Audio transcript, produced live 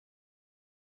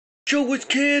show was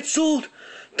cancelled.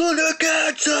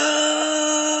 Thundercats!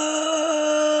 Oh!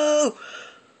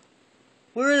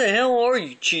 Where the hell are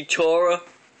you, Chitara?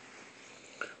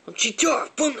 I'm Chitara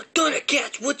from the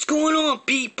Thundercats. What's going on,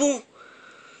 people?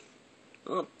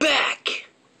 I'm back.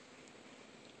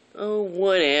 Oh,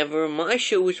 whatever. My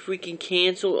show was freaking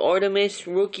canceled. Artemis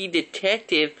Rookie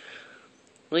Detective.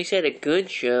 At least I had a good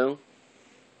show.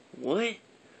 What?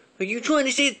 Are you trying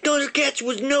to say the Thundercats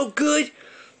was no good?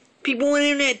 People on the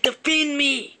internet, defend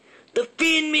me!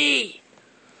 Defend me!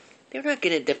 They're not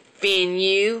gonna defend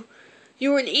you.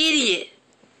 You're an idiot.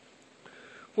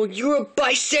 Well, you're a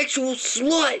bisexual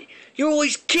slut. You're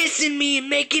always kissing me and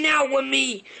making out with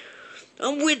me.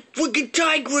 I'm with freaking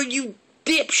Tiger, you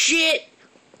dipshit.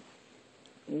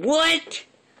 What?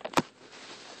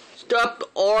 Stop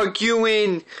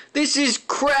arguing. This is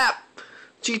crap.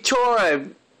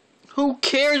 Chitara. Who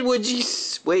cares what you...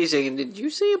 Wait a second, did you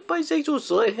say a bisexual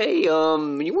slut? Hey, you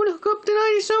wanna hook up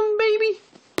tonight or something, baby?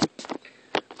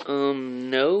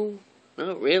 No.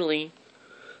 Not really.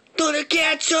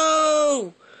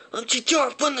 Thundercats-o! I'm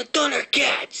Chitara from the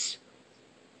Thundercats!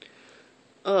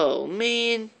 Oh,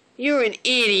 man. You're an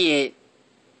idiot.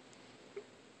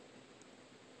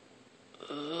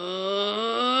 I'm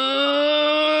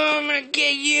gonna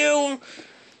get you!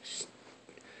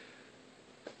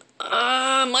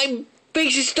 My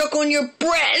face is stuck on your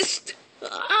breast!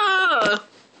 Ah!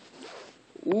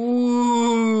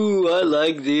 Ooh, I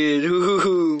like this.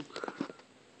 Ooh.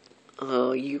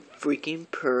 Oh, you freaking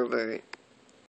pervert.